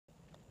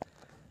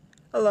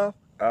Hello.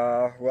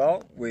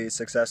 Well, we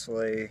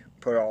successfully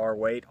put our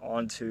weight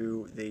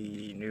onto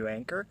the new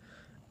anchor,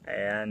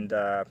 and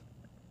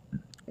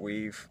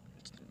we've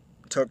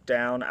took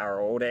down our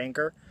old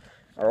anchor.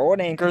 Our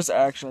old anchor is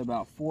actually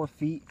about 4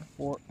 feet,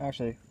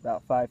 actually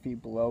about 5 feet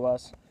below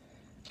us,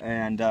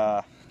 and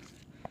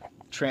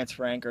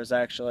transfer anchor is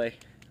actually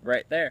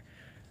right there.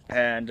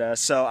 And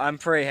so I'm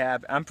pretty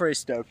happy. I'm pretty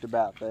stoked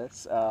about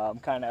this. I'm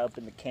kind of up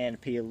in the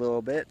canopy a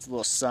little bit. It's a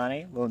little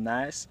sunny, a little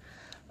nice.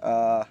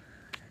 Uh,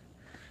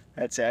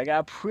 That's it. I got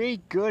a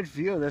pretty good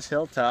view of this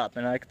hilltop,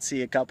 and I can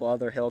see a couple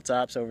other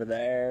hilltops over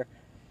there,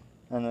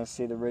 and I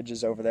see the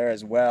ridges over there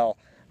as well.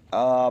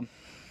 Um,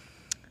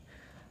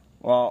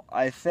 well,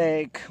 I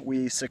think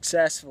we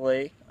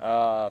successfully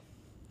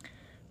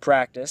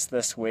practiced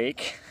this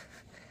week.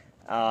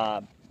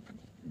 Uh,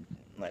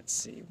 let's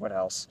see, what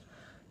else?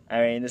 I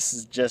mean, this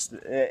is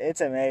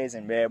it's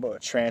amazing to be able to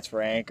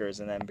transfer anchors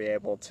and then be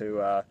able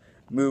to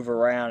move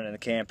around in the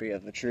canopy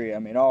of the tree. I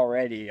mean,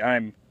 already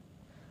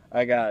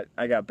I got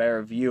a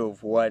better view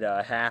of what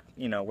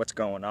what's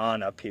going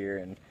on up here,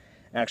 and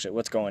actually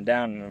what's going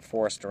down in the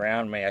forest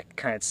around me. I can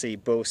kind of see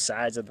both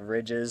sides of the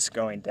ridges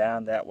going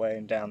down that way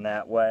and down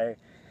that way.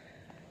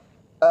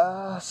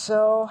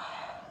 So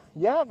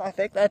yeah, I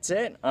think that's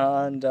it.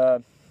 And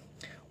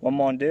what I'm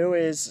gonna do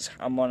is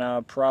I'm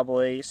gonna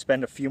probably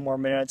spend a few more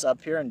minutes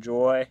up here,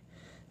 enjoy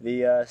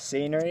the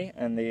scenery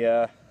and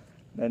the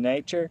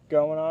nature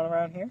going on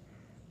around here,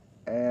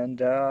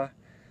 and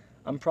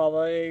I'm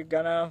probably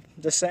gonna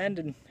descend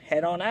and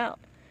head on out.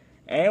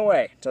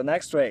 Anyway, till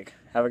next week,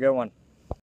 have a good one.